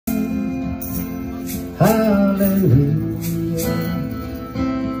Hallelujah,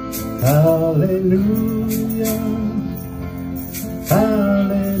 hallelujah,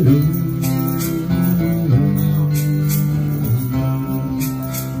 hallelujah.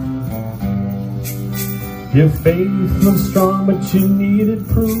 Your faith was strong, but you needed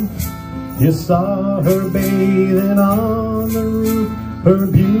proof. You saw her bathing on the roof. Her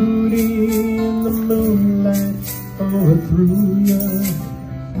beauty in the moonlight overthrew you.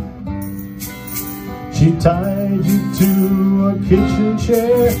 She tied you to a kitchen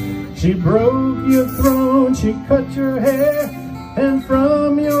chair. She broke your throne, she cut your hair. And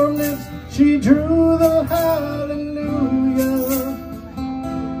from your lips she drew the hallelujah.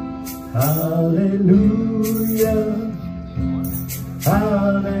 Hallelujah,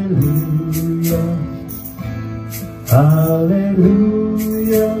 hallelujah,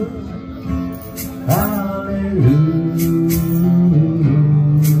 hallelujah, hallelujah.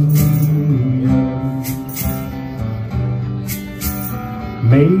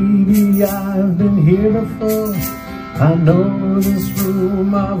 Maybe I've been here before. I know this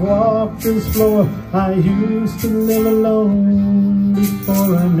room, I've walked this floor. I used to live alone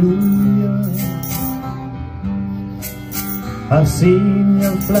before I knew you. I've seen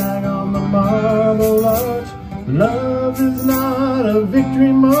your flag on the marble arch. Love is not a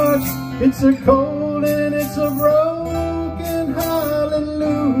victory march. It's a cold and it's a broken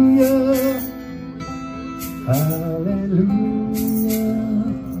hallelujah. Hallelujah,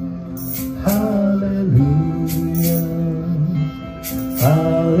 hallelujah,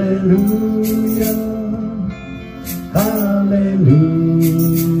 hallelujah, hallelujah.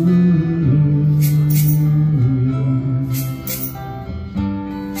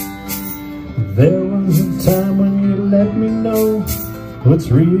 There was a time when you let me know what's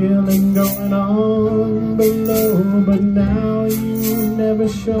really going on below, but now you never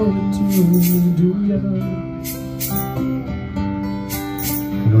show it to me, do ya?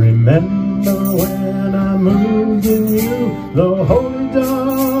 Remember when I moved in you, the holy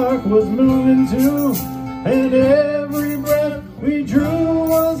dark was moving too, and every breath we drew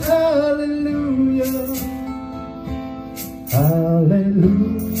was hallelujah,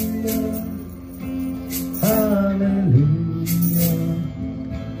 hallelujah, hallelujah,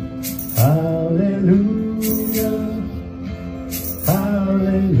 hallelujah,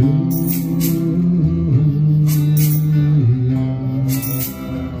 hallelujah.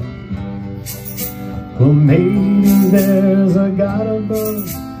 Well, maybe there's a God above,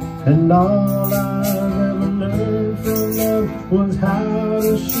 and all I've ever learned from love was how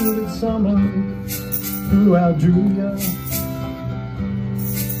to shoot at someone who outdrew you.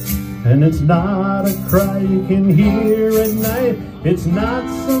 And it's not a cry you can hear at night. It's not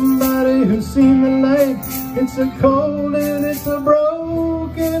somebody who's seen the light. It's a cold and it's a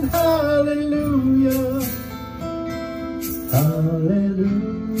broken hallelujah.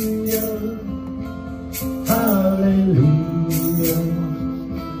 Hallelujah, hallelujah,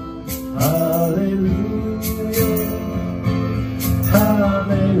 hallelujah,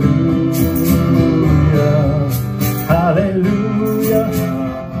 hallelujah, hallelujah.